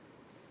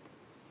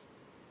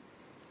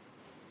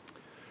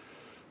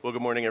Well,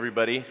 good morning,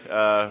 everybody.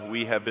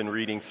 We have been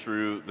reading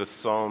through the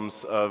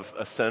Psalms of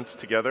Ascents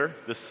together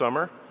this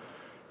summer.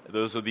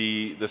 Those are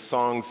the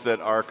songs that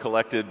are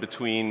collected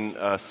between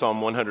Psalm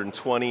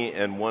 120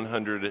 and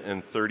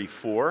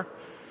 134.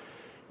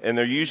 And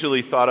they're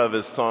usually thought of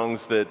as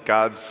songs that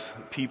God's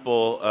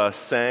people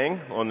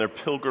sang on their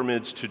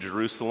pilgrimage to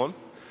Jerusalem,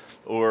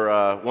 or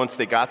once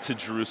they got to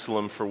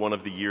Jerusalem for one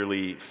of the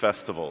yearly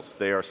festivals.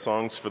 They are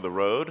songs for the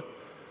road.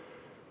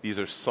 These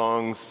are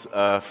songs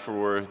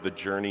for the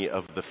journey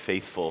of the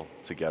faithful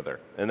together.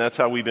 And that's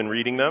how we've been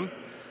reading them,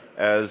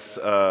 as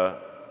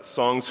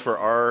songs for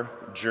our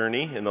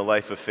journey in the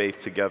life of faith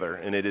together.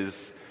 And it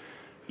is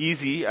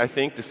easy, I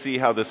think, to see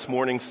how this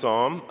morning's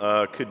psalm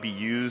could be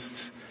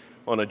used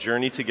on a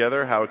journey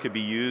together, how it could be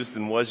used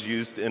and was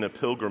used in a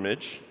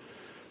pilgrimage.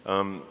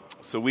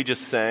 So we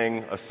just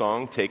sang a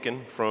song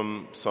taken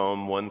from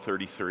Psalm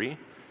 133.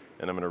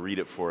 And I'm going to read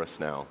it for us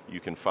now.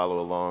 You can follow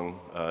along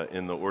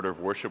in the order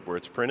of worship where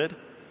it's printed,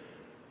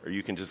 or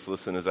you can just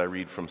listen as I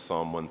read from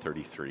Psalm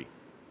 133.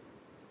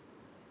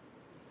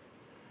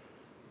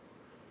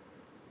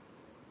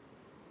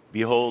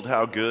 Behold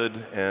how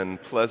good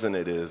and pleasant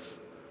it is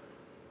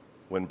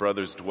when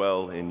brothers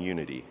dwell in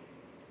unity.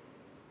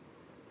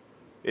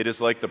 It is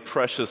like the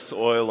precious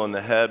oil on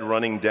the head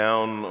running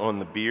down on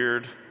the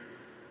beard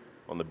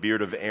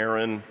of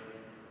Aaron,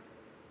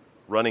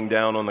 running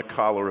down on the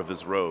collar of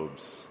his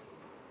robes.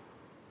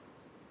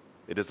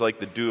 It is like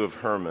the dew of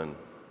Hermon,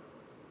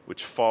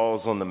 which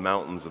falls on the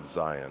mountains of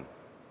Zion.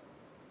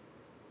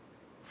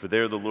 For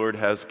there the Lord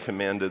has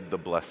commanded the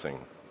blessing,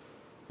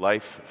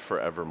 life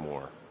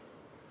forevermore.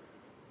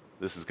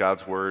 This is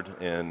God's word,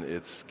 and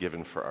it's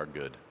given for our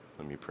good.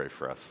 Let me pray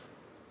for us.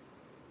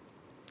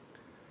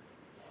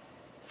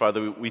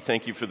 Father, we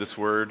thank you for this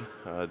word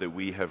that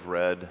we have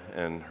read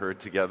and heard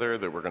together,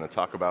 that we're going to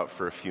talk about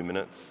for a few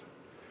minutes.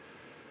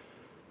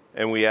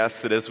 And we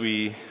ask that as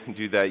we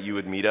do that, you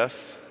would meet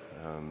us,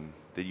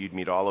 that you'd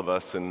meet all of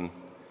us in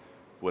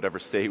whatever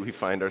state we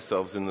find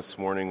ourselves in this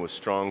morning, with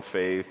strong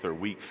faith or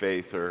weak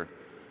faith or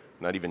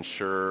not even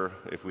sure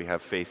if we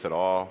have faith at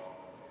all.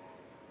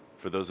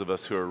 For those of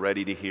us who are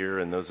ready to hear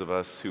and those of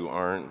us who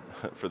aren't,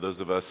 for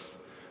those of us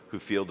who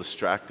feel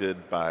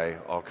distracted by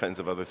all kinds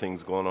of other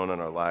things going on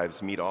in our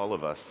lives, meet all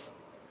of us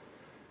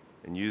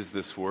and use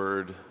this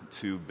word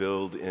to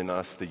build in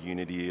us the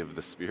unity of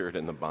the Spirit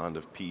and the bond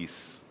of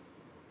peace.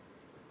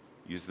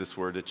 Use this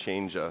word to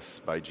change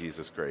us by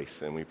Jesus'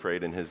 grace, and we pray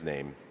it in his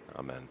name.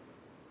 Amen.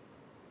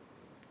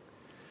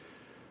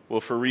 Well,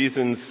 for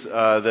reasons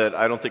that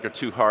I don't think are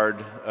too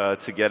hard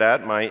to get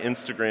at, my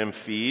Instagram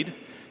feed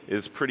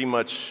is pretty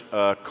much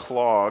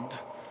clogged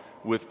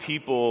with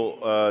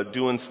people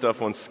doing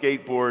stuff on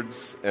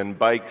skateboards and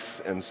bikes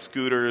and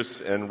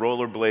scooters and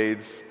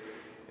rollerblades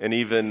and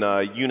even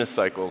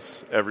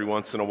unicycles every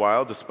once in a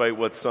while, despite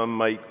what some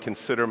might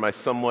consider my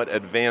somewhat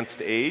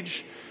advanced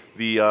age.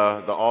 The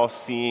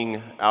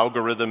all-seeing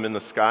algorithm in the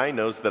sky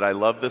knows that I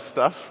love this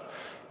stuff,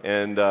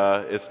 and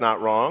it's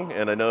not wrong,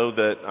 and I know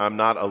that I'm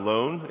not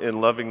alone in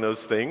loving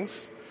those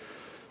things.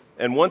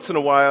 And once in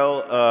a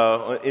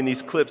while, in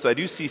these clips, I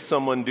do see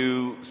someone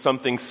do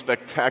something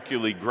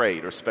spectacularly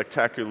great or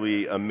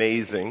spectacularly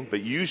amazing,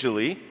 but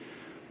usually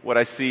what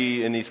I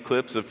see in these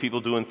clips of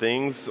people doing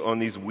things on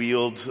these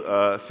wheeled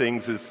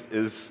things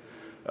is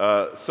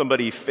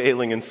somebody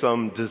failing in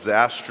some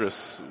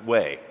disastrous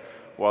way,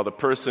 while the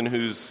person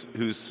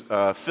who's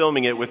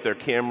filming it with their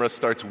camera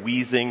starts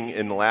wheezing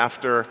in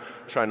laughter,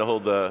 trying to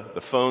hold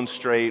the phone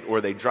straight, or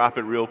they drop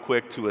it real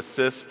quick to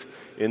assist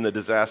in the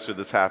disaster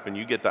that's happened.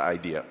 You get the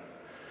idea.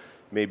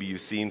 Maybe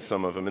you've seen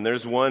some of them. And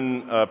there's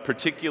one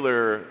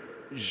particular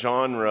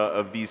genre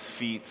of these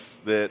feats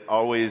that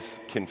always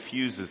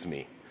confuses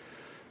me.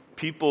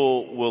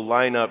 People will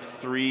line up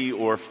 3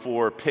 or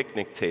 4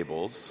 picnic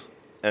tables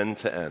end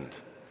to end.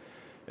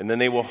 And then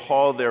they will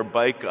haul their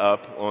bike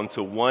up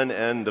onto one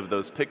end of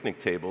those picnic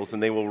tables,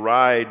 and they will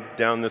ride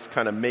down this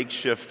kind of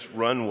makeshift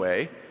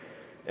runway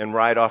and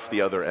ride off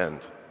the other end.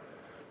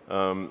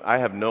 I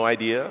have no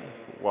idea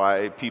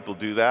why people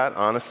do that,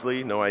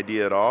 honestly, no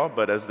idea at all.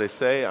 But as they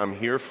say, I'm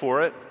here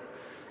for it.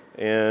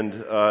 And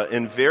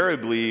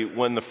invariably,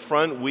 when the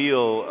front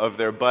wheel of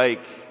their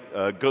bike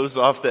goes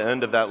off the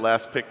end of that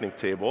last picnic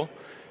table,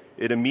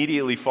 it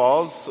immediately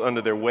falls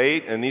under their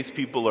weight, and these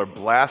people are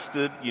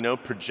blasted,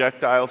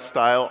 projectile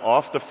style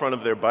off the front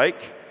of their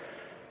bike,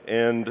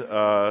 and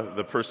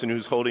the person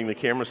who's holding the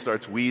camera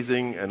starts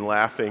wheezing and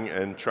laughing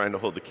and trying to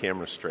hold the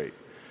camera straight.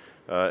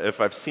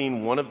 If I've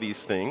seen one of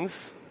these things,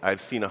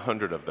 I've seen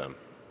 100 of them.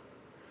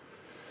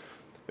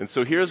 And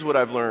so here's what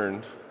I've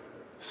learned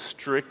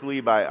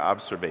strictly by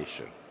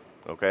observation,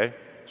 okay?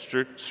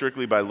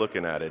 Strictly by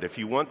looking at it. If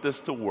you want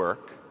this to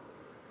work,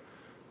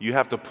 you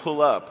have to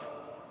pull up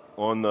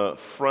on the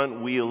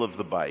front wheel of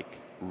the bike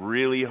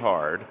really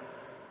hard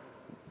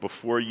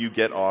before you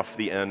get off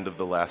the end of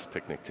the last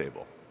picnic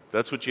table.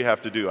 That's what you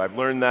have to do. I've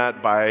learned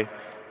that by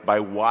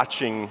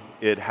watching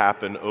it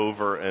happen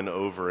over and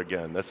over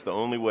again. That's the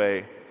only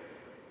way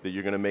that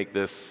you're going to make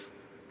this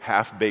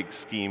half-baked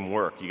scheme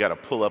work. You got to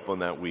pull up on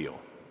that wheel.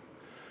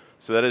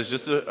 So that is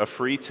just a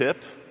free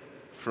tip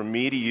from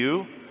me to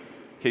you, in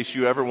case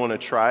you ever want to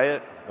try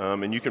it,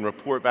 and you can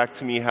report back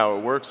to me how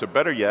it works, or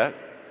better yet,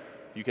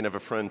 you can have a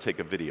friend take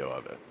a video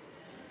of it.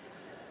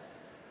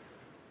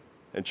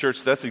 And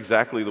church, that's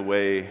exactly the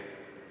way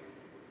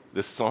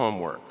this psalm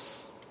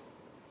works.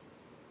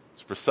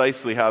 It's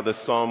precisely how this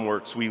psalm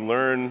works. We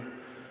learn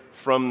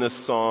from this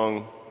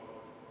song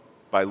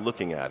by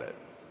looking at it.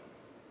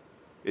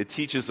 It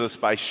teaches us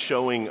by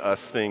showing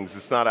us things.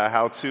 It's not a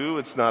how-to,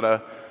 it's not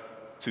a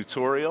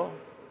tutorial.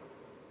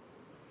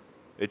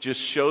 It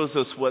just shows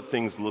us what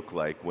things look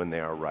like when they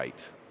are right.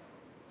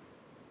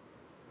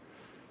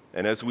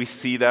 And as we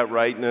see that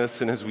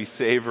rightness and as we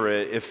savor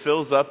it, it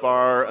fills up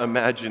our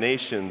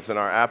imaginations and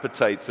our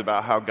appetites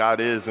about how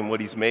God is and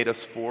what He's made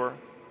us for,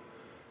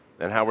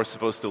 and how we're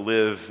supposed to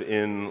live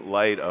in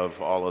light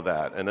of all of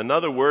that. And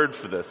another word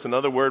for this,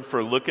 another word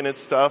for looking at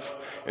stuff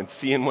and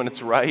seeing when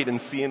it's right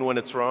and seeing when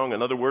it's wrong,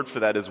 another word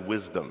for that is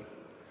wisdom.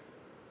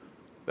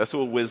 That's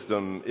what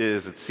wisdom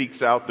is. It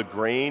seeks out the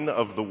grain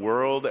of the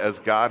world as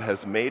God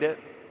has made it,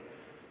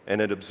 and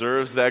it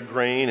observes that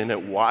grain, and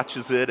it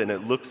watches it, and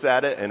it looks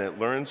at it, and it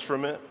learns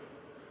from it.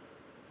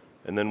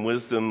 And then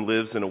wisdom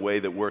lives in a way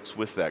that works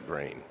with that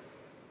grain,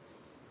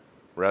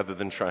 rather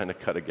than trying to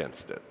cut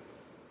against it.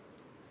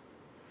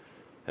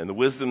 And the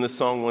wisdom this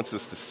song wants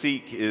us to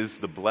seek is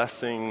the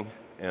blessing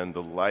and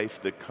the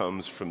life that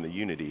comes from the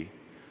unity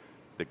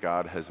that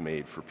God has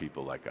made for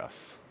people like us.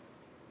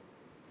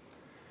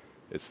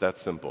 It's that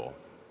simple.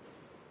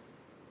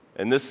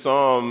 And this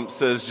psalm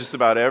says just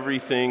about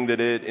everything that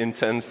it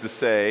intends to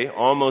say,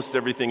 almost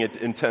everything it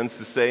intends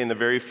to say in the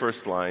very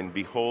first line.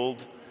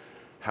 Behold,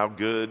 how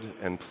good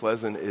and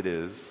pleasant it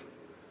is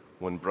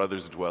when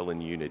brothers dwell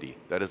in unity.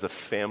 That is a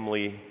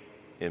family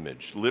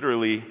image.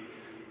 Literally,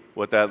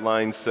 what that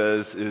line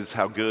says is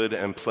how good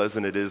and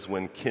pleasant it is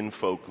when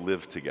kinfolk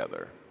live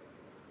together.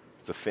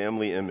 It's a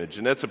family image.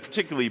 And that's a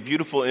particularly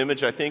beautiful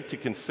image, I think, to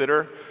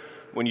consider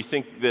when you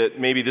think that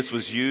maybe this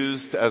was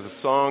used as a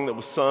song that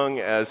was sung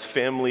as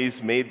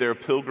families made their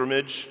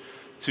pilgrimage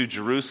to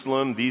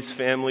Jerusalem. These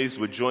families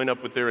would join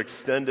up with their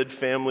extended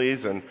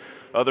families and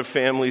other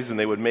families, and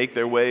they would make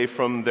their way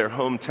from their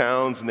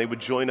hometowns, and they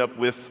would join up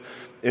with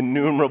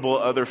innumerable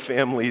other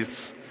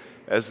families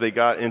as they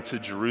got into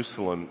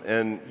Jerusalem.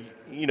 And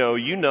you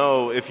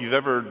know if you've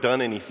ever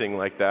done anything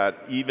like that,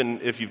 even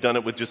if you've done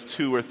it with just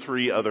 2 or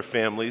 3 other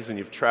families and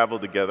you've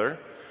traveled together,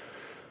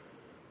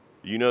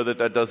 you know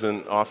that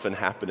doesn't often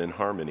happen in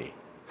harmony.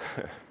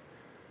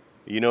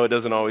 You know it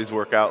doesn't always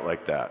work out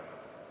like that.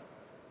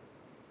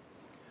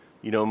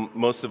 You know,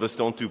 most of us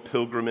don't do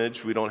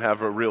pilgrimage. We don't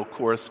have a real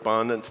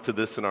correspondence to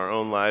this in our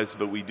own lives,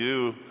 but we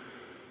do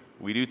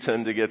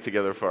tend to get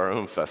together for our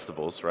own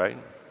festivals, right?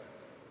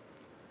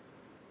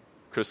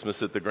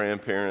 Christmas at the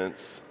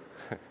grandparents',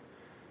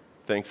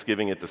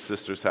 Thanksgiving at the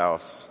sister's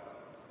house.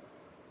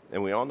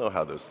 And we all know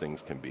how those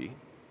things can be,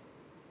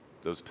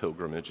 those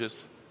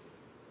pilgrimages.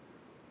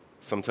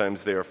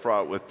 Sometimes they are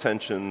fraught with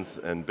tensions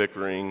and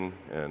bickering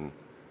and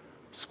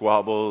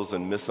squabbles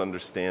and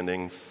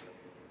misunderstandings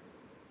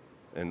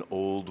and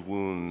old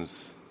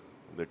wounds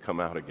that come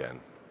out again.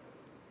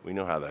 We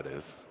know how that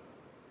is.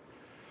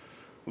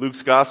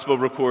 Luke's gospel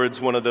records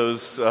one of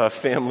those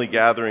family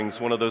gatherings,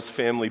 one of those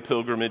family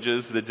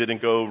pilgrimages that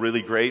didn't go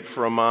really great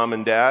for a mom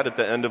and dad. At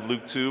the end of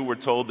Luke 2, we're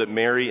told that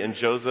Mary and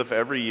Joseph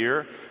every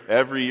year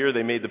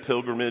they made the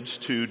pilgrimage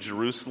to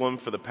Jerusalem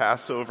for the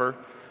Passover.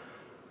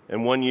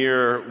 And one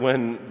year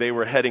when they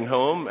were heading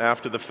home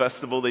after the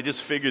festival, they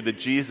just figured that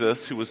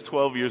Jesus, who was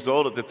 12 years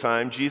old at the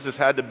time, Jesus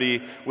had to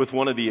be with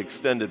one of the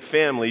extended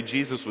family.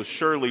 Jesus was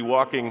surely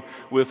walking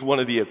with one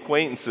of the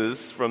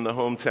acquaintances from the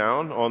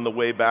hometown on the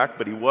way back,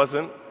 but he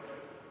wasn't.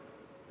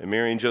 And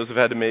Mary and Joseph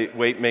had to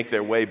make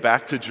their way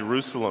back to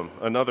Jerusalem,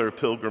 another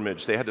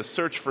pilgrimage. They had to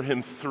search for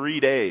him 3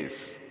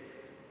 days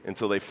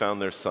until they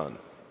found their son.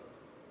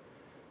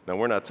 Now,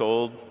 we're not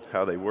told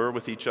how they were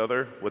with each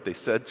other, what they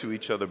said to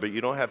each other, but you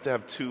don't have to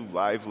have too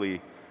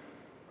lively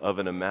of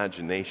an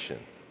imagination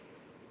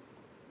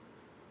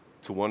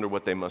to wonder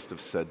what they must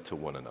have said to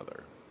one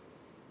another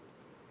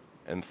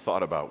and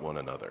thought about one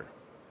another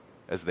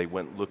as they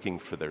went looking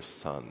for their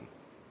son.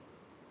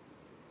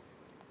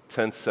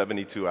 Tense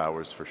 72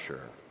 hours for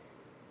sure.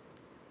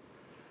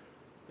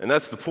 And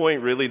that's the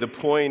point, really. The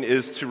point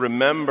is to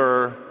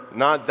remember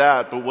not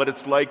that, but what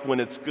it's like when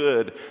it's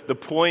good. The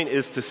point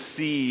is to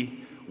see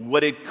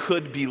what it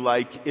could be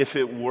like if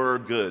it were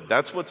good.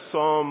 That's what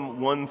Psalm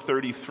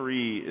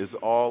 133 is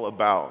all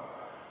about.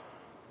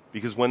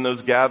 Because when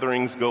those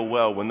gatherings go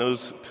well, when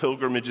those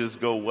pilgrimages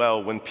go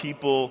well, when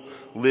people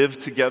live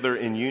together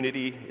in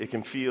unity, it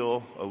can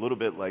feel a little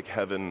bit like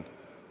heaven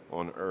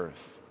on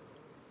earth.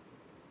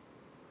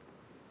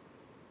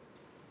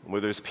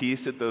 Where there's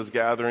peace at those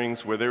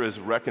gatherings, where there is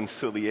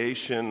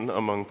reconciliation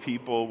among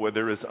people, where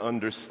there is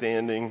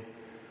understanding,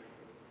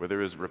 where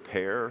there is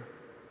repair,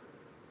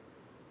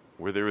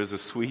 where there is a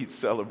sweet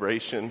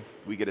celebration,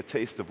 we get a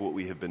taste of what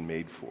we have been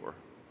made for.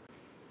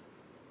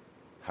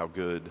 How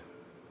good,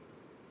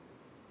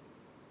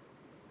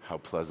 how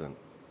pleasant.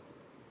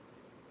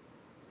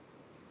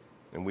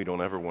 And we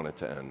don't ever want it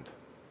to end.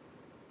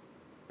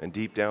 And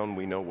deep down,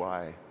 we know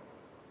why.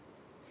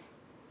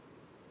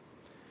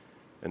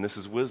 And this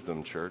is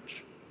wisdom,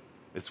 church.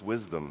 It's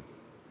wisdom.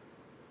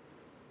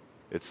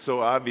 It's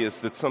so obvious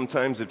that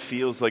sometimes it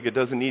feels like it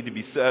doesn't need to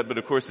be said, but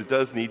of course it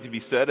does need to be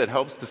said. It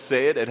helps to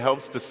say it. It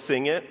helps to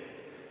sing it,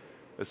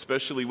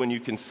 especially when you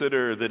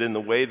consider that in the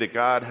way that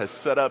God has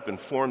set up and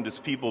formed his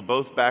people,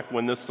 both back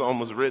when this psalm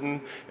was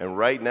written and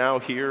right now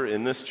here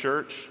in this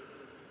church,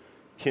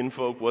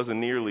 kinfolk wasn't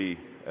nearly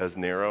as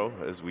narrow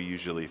as we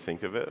usually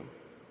think of it.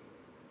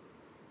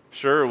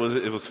 Sure,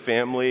 it was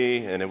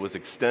family and it was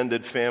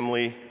extended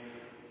family,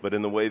 but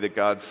in the way that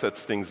God sets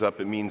things up,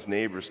 it means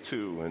neighbors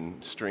too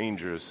and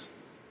strangers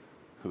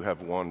who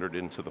have wandered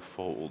into the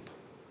fold,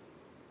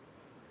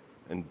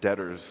 and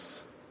debtors,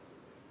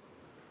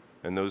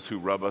 and those who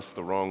rub us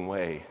the wrong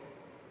way,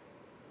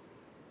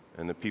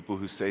 and the people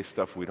who say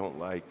stuff we don't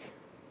like,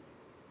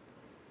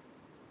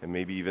 and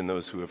maybe even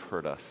those who have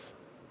hurt us.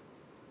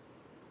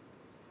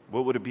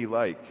 What would it be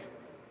like?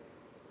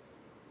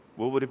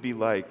 What would it be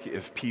like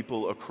if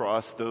people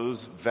across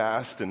those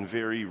vast and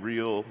very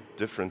real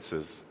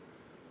differences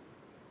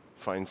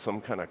find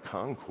some kind of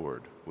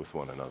concord with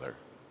one another?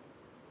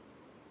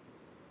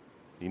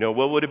 You know,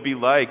 what would it be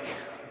like?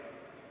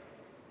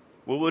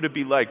 What would it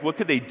be like? What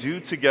could they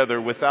do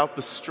together without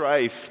the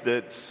strife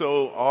that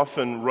so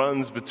often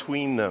runs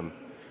between them?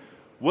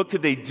 What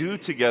could they do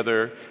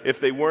together if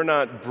they were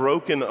not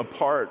broken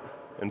apart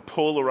and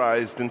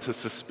polarized into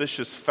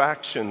suspicious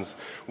factions?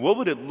 What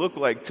would it look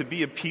like to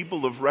be a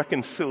people of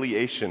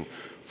reconciliation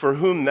for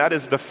whom that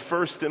is the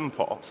first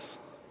impulse?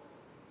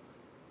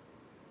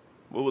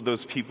 What would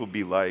those people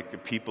be like? A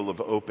people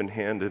of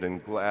open-handed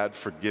and glad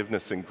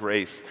forgiveness and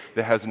grace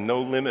that has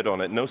no limit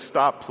on it, no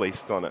stop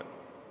placed on it.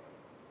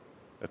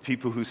 A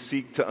people who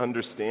seek to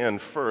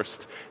understand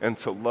first and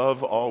to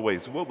love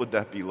always. What would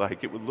that be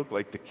like? It would look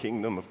like the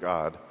kingdom of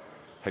God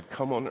had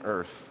come on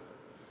earth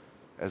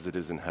as it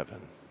is in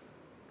heaven.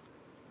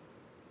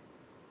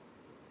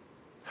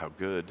 How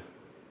good,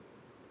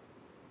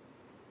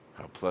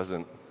 how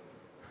pleasant.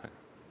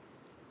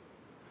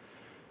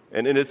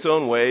 And in its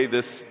own way,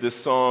 this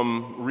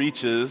psalm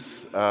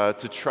reaches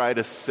to try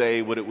to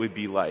say what it would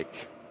be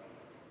like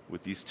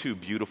with these two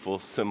beautiful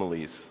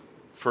similes.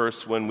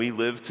 First, when we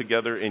live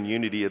together in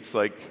unity, it's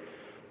like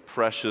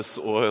precious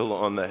oil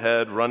on the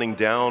head, running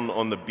down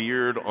on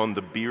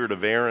the beard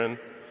of Aaron,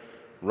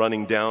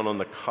 running down on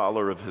the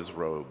collar of his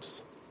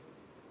robes.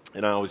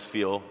 And I always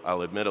feel,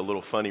 I'll admit, a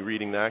little funny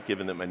reading that,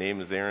 given that my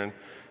name is Aaron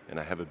and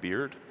I have a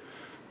beard.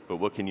 But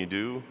what can you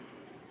do?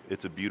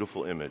 It's a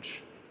beautiful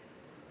image.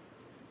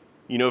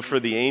 You know, for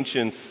the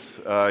ancients,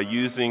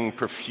 using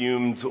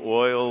perfumed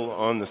oil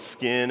on the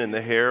skin and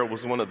the hair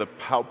was one of the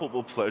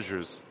palpable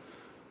pleasures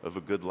of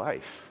a good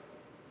life.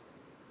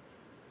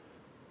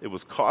 It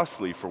was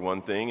costly, for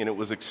one thing, and it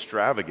was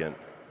extravagant.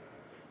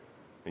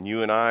 And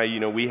you and I, you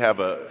know, we have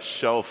a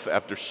shelf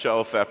after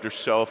shelf after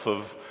shelf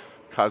of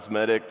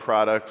cosmetic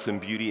products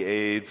and beauty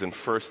aids and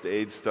first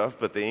aid stuff,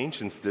 but the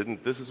ancients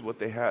didn't. This is what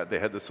they had. They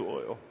had this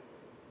oil.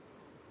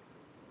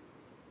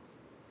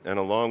 And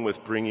along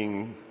with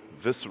bringing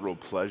visceral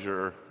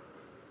pleasure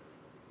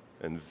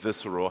and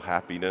visceral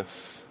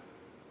happiness,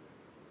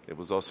 it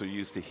was also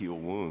used to heal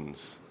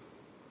wounds.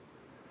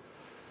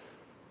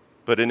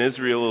 But in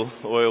Israel,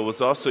 oil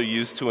was also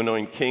used to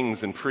anoint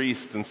kings and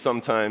priests and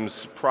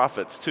sometimes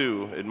prophets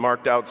too. It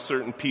marked out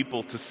certain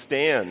people to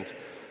stand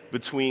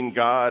between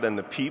God and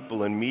the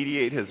people and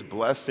mediate his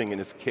blessing and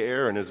his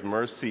care and his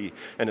mercy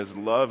and his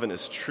love and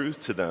his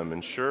truth to them.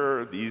 And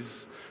sure,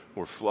 these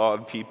were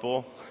flawed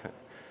people,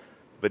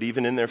 but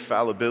even in their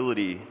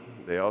fallibility,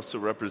 they also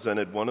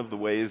represented one of the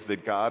ways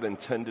that God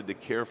intended to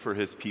care for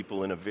his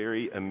people in a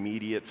very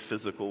immediate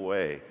physical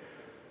way.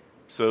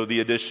 So the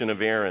addition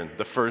of Aaron,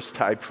 the first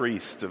high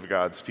priest of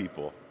God's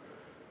people,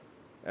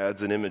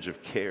 adds an image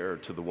of care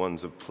to the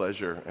ones of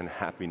pleasure and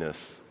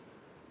happiness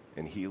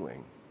and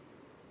healing.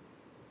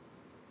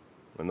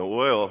 And the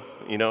oil,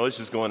 you know, it's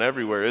just going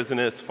everywhere, isn't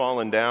it? It's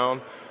falling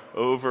down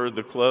over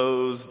the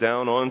clothes,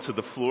 down onto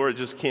the floor. It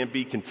just can't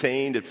be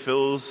contained. It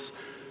fills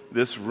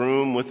this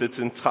room with its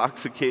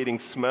intoxicating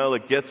smell.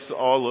 It gets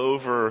all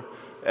over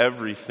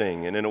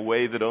everything. And in a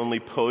way that only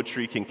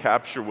poetry can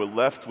capture, we're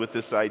left with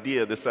this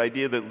idea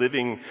that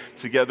living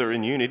together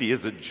in unity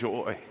is a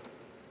joy,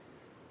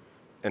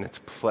 and it's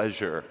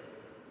pleasure,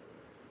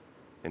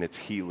 and it's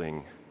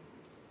healing,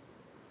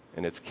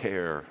 and it's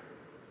care,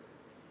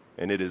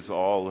 and it is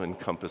all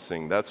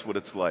encompassing. That's what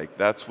it's like.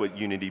 That's what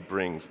unity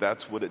brings.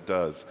 That's what it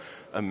does.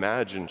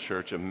 Imagine,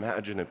 church,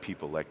 imagine a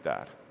people like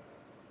that.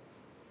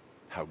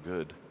 How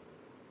good.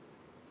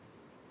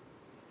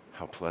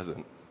 How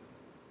pleasant.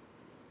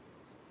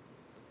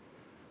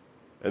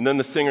 And then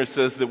the singer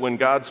says that when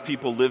God's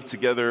people live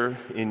together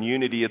in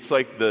unity, it's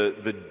like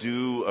the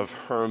dew of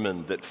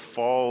Hermon that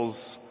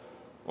falls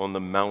on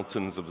the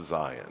mountains of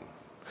Zion.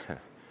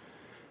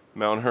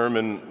 Mount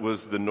Hermon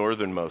was the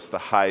northernmost, the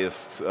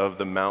highest of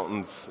the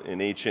mountains in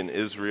ancient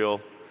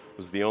Israel. It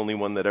was the only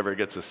one that ever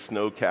gets a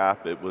snow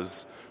cap. It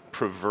was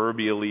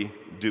proverbially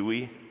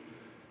dewy.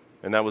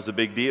 And that was a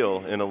big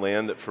deal in a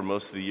land that for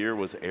most of the year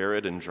was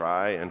arid and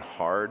dry and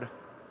hard.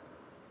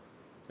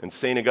 And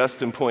St.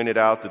 Augustine pointed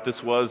out that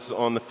this was,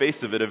 on the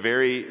face of it, a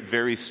very,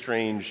 very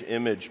strange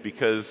image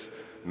because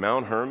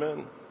Mount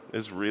Hermon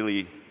is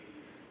really,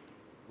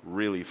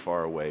 really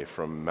far away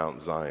from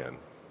Mount Zion,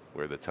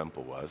 where the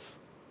temple was.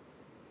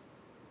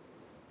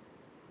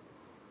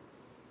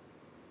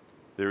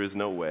 There is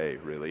no way,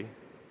 really,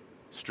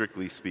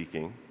 strictly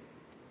speaking,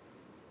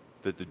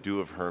 that the dew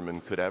of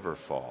Hermon could ever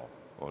fall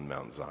on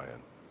Mount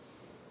Zion.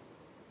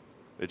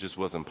 It just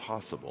wasn't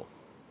possible.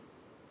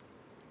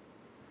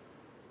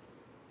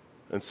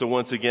 And so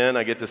once again,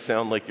 I get to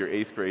sound like your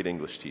 8th grade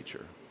English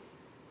teacher.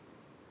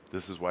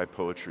 This is why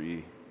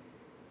poetry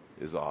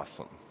is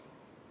awesome.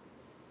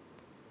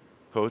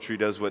 Poetry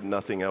does what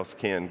nothing else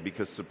can,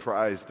 because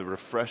surprise, the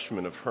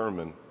refreshment of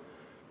Hermon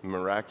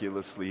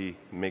miraculously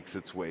makes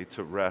its way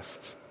to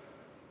rest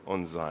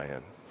on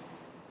Zion.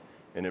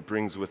 And it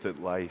brings with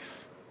it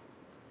life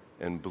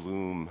and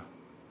bloom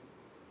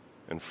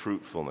and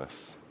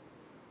fruitfulness.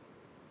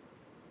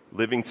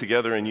 Living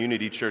together in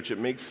Unity Church, it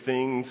makes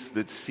things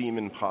that seem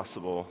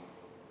impossible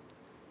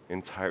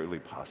entirely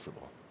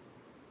possible.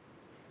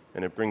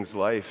 And it brings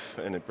life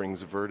and it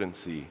brings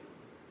verdancy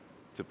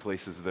to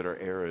places that are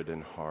arid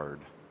and hard.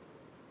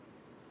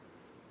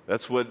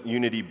 That's what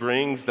unity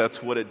brings.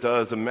 That's what it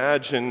does.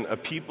 Imagine a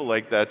people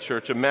like that,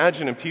 church.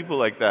 Imagine a people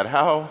like that.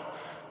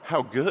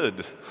 How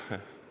good.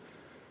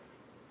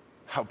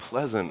 How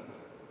pleasant.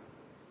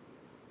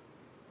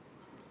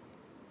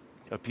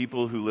 A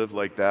people who live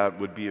like that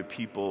would be a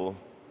people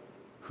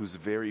whose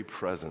very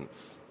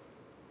presence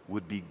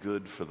would be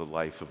good for the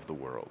life of the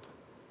world.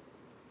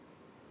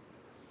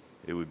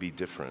 It would be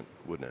different,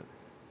 wouldn't it?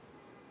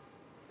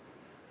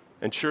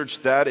 And church,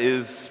 that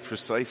is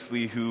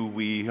precisely who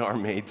we are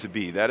made to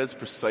be. That is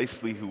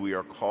precisely who we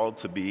are called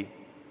to be.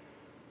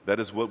 That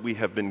is what we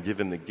have been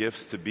given the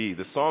gifts to be.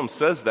 The psalm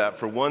says that,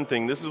 for one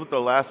thing. This is what the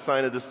last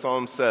line of this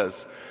psalm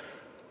says.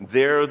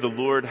 There the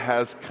Lord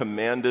has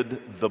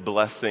commanded the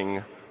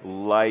blessing,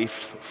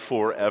 life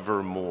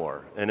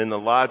forevermore. And in the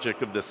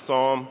logic of this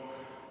psalm,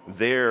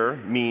 there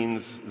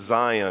means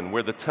Zion,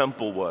 where the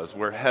temple was,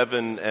 where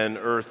heaven and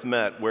earth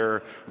met,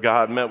 where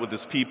God met with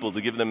his people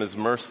to give them his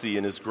mercy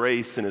and his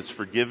grace and his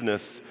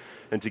forgiveness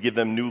and to give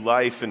them new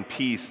life and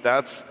peace.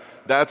 That's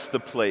the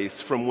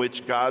place from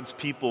which God's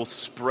people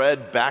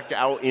spread back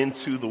out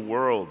into the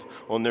world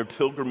on their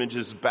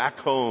pilgrimages back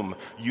home,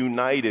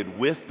 united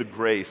with the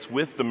grace,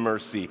 with the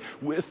mercy,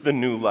 with the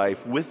new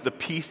life, with the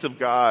peace of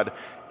God,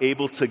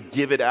 able to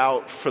give it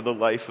out for the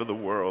life of the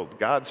world.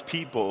 God's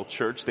people,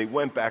 church, they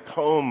went back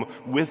home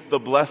with the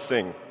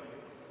blessing,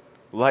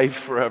 life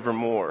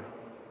forevermore.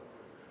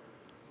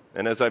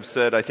 And as I've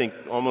said, I think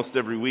almost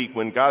every week,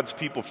 when God's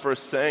people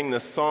first sang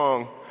this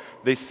song,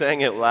 they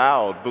sang it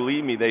loud.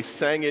 Believe me, they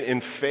sang it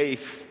in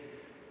faith.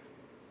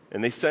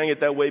 And they sang it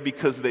that way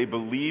because they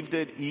believed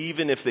it,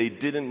 even if they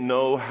didn't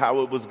know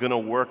how it was going to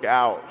work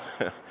out.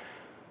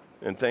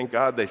 And thank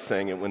God they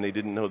sang it when they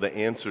didn't know the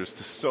answers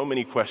to so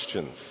many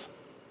questions.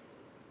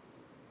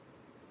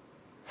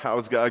 How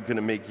is God going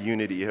to make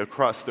unity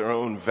across their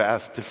own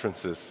vast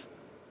differences?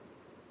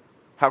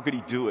 How could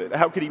he do it?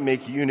 How could he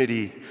make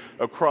unity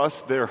across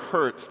their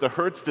hurts, the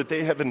hurts that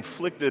they have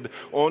inflicted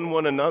on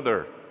one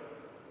another?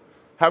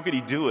 How could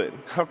he do it?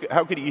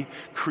 How could he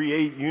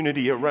create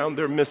unity around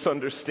their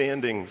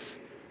misunderstandings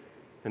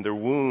and their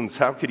wounds?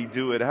 How could he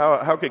do it?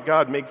 How could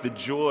God make the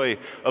joy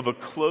of a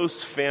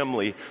close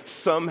family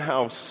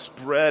somehow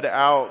spread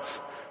out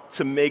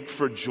to make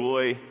for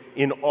joy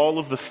in all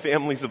of the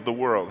families of the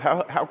world?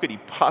 How could he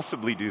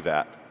possibly do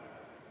that?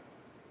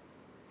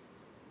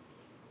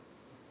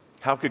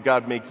 How could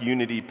God make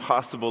unity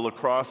possible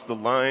across the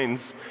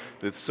lines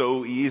that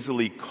so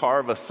easily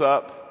carve us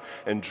up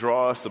and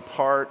draw us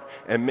apart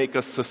and make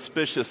us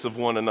suspicious of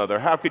one another?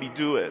 How could he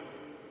do it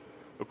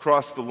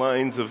across the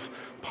lines of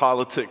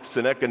politics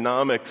and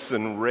economics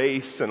and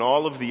race and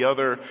all of the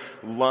other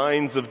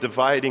lines of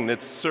dividing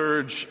that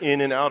surge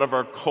in and out of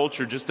our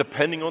culture, just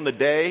depending on the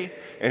day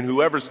and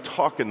whoever's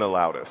talking the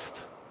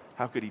loudest?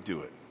 How could he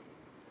do it?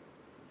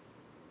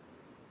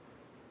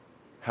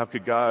 How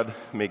could God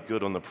make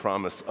good on the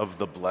promise of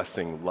the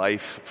blessing,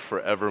 life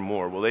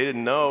forevermore? Well, they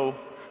didn't know,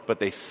 but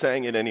they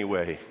sang it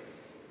anyway.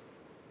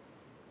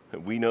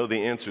 We know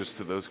the answers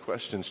to those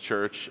questions,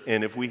 church,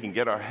 and if we can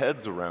get our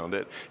heads around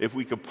it, if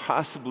we could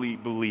possibly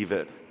believe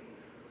it,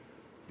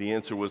 the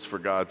answer was for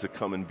God to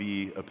come and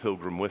be a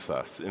pilgrim with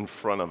us, in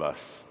front of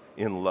us,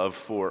 in love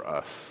for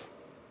us.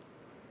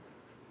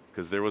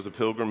 Because there was a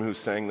pilgrim who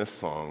sang this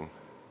song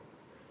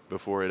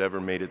before it ever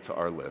made it to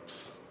our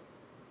lips.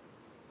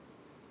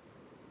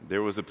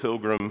 There was a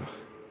pilgrim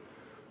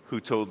who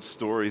told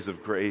stories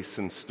of grace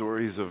and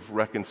stories of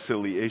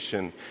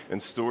reconciliation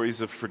and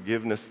stories of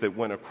forgiveness that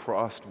went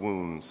across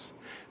wounds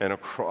and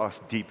across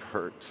deep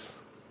hurts.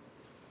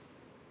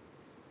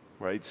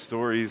 Right?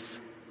 Stories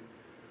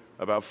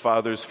about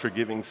fathers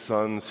forgiving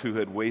sons who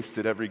had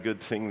wasted every good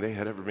thing they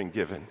had ever been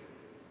given.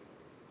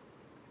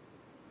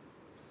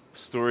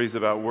 Stories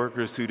about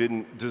workers who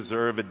didn't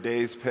deserve a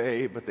day's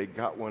pay, but they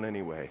got one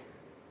anyway.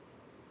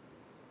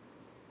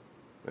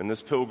 And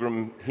this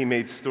pilgrim, he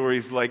made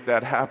stories like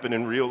that happen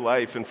in real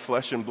life, in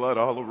flesh and blood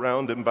all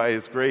around him by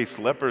his grace.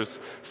 Lepers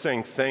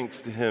sang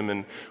thanks to him,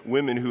 and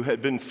women who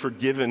had been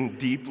forgiven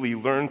deeply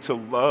learned to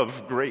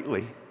love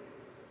greatly.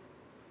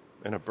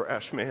 And a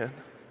brash man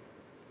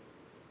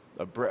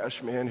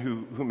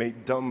who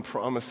made dumb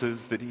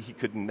promises that he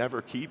could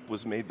never keep,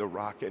 was made the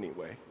rock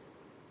anyway.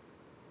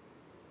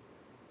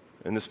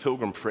 And this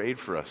pilgrim prayed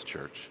for us,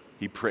 church.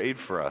 He prayed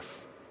for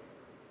us.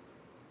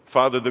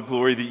 Father, the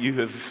glory that you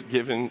have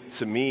given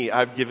to me,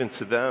 I've given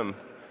to them,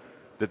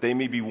 that they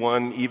may be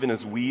one even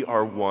as we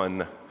are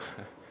one,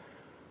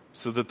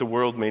 so that the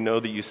world may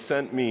know that you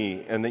sent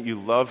me and that you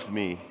loved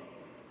me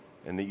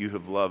and that you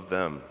have loved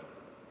them.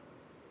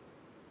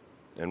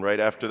 And right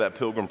after that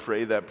pilgrim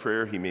prayed that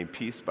prayer, he made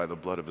peace by the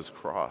blood of his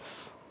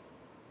cross.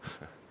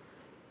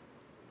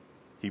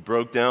 He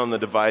broke down the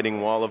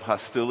dividing wall of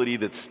hostility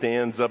that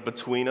stands up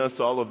between us,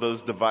 all of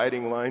those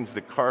dividing lines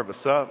that carve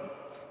us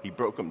up. He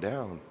broke them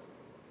down.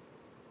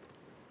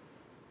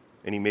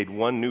 And he made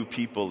one new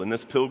people, and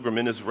this pilgrim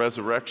in his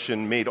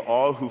resurrection made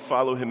all who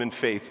follow him in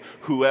faith,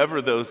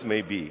 whoever those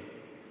may be,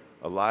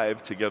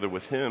 alive together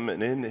with him.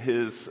 And in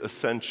his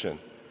ascension,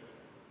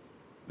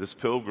 this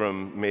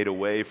pilgrim made a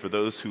way for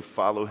those who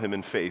follow him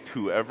in faith,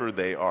 whoever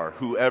they are,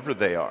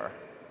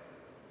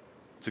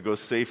 to go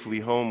safely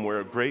home,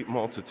 where a great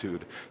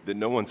multitude that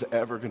no one's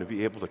ever going to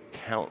be able to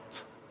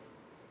count,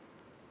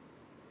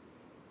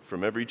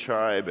 from every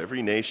tribe,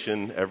 every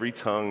nation, every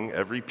tongue,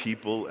 every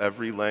people,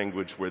 every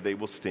language, where they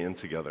will stand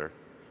together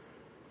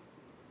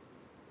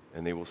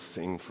and they will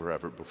sing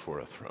forever before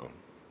a throne.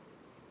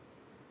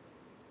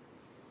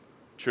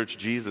 Church,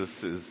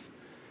 Jesus is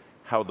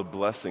how the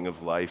blessing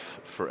of life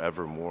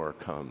forevermore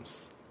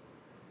comes.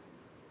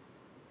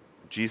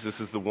 Jesus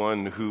is the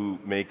one who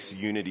makes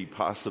unity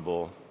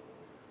possible,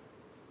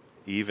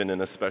 even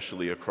and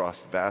especially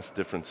across vast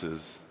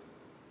differences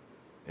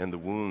and the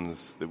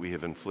wounds that we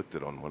have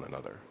inflicted on one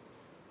another.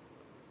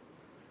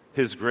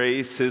 His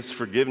grace, His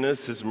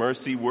forgiveness, His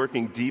mercy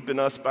working deep in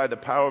us by the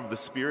power of the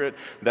Spirit,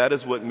 that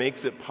is what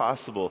makes it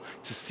possible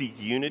to seek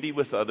unity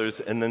with others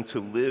and then to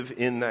live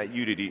in that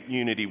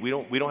unity. We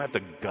don't have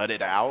to gut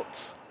it out.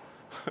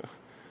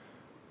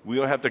 We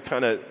don't have to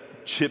kind of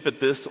chip at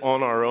this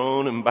on our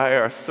own and by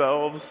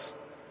ourselves.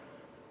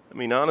 I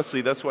mean,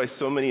 honestly, that's why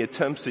so many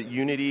attempts at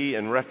unity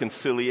and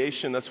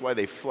reconciliation, that's why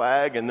they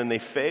flag and then they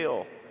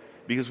fail.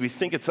 Because we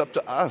think it's up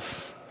to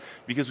us.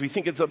 Because we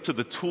think it's up to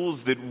the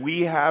tools that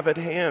we have at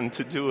hand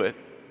to do it.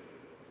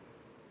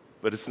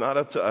 But it's not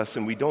up to us,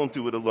 and we don't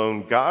do it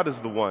alone. God is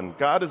the one.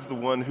 God is the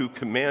one who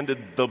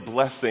commanded the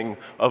blessing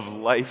of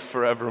life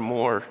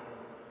forevermore.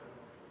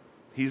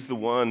 He's the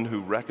one who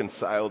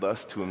reconciled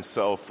us to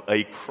himself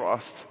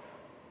across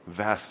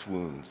vast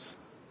wounds.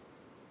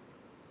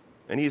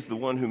 And he's the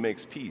one who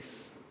makes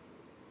peace.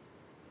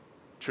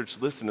 Church,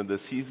 listen to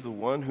this. He's the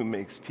one who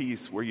makes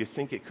peace where you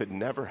think it could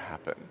never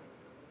happen.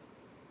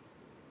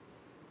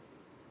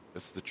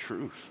 That's the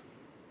truth.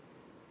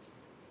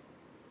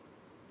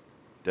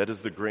 That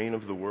is the grain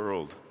of the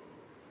world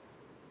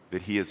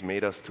that he has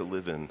made us to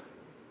live in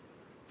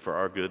for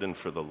our good and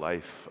for the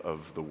life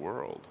of the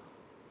world.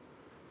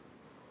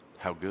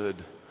 How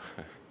good,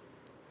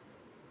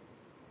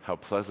 how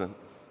pleasant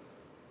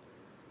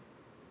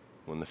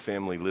when the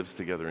family lives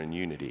together in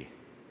unity.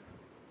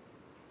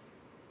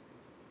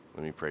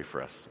 Let me pray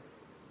for us.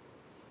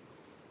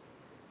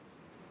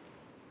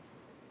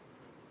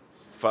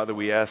 Father,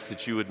 we ask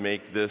that you would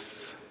make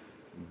this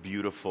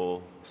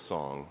beautiful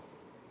song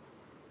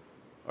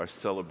our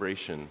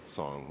celebration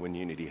song when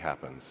unity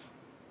happens,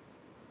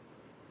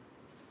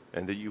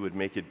 and that you would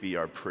make it be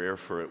our prayer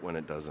for it when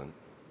it doesn't.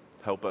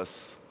 Help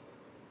us,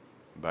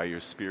 by your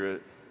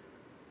Spirit,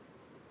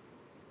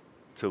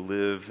 to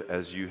live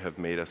as you have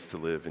made us to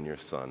live in your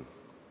Son,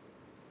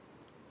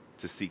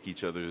 to seek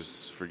each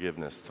other's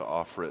forgiveness, to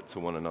offer it to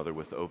one another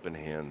with open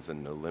hands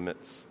and no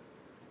limits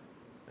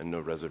and no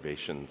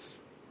reservations,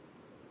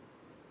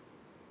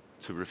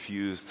 to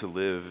refuse to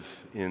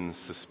live in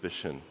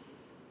suspicion,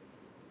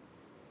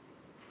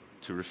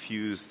 to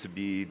refuse to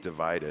be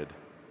divided,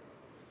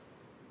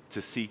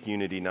 to seek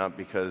unity not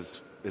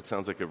because it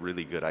sounds like a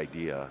really good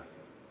idea,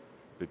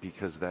 but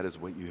because that is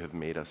what you have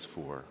made us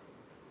for,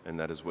 and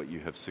that is what you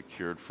have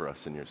secured for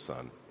us in your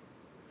Son.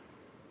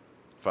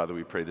 Father,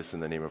 we pray this in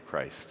the name of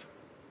Christ.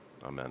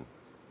 Amen.